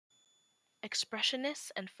Expressionist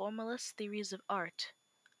and Formalist Theories of Art,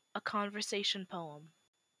 a conversation poem.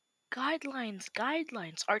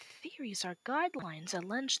 Guidelines. Art theories are guidelines, a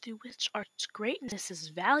lens through which art's greatness is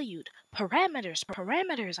valued.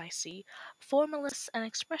 Parameters, I see. Formalists and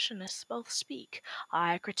expressionists both speak.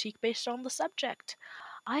 I critique based on the subject.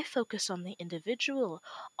 I focus on the individual.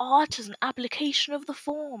 Art is an application of the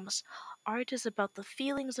forms. Art is about the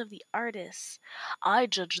feelings of the artist. I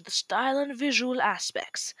judge the style and visual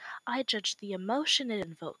aspects. I judge the emotion it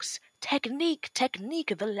invokes. Technique,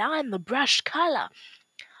 the line, the brush, color.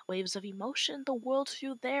 Waves of emotion, the world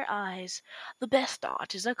through their eyes. The best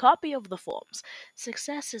art is a copy of the forms.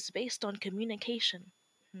 Success is based on communication.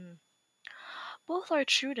 Both are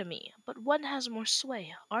true to me, but one has more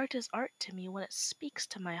sway. Art is art to me when it speaks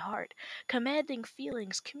to my heart, commanding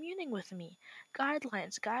feelings, communing with me.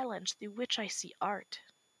 Guidelines through which I see art.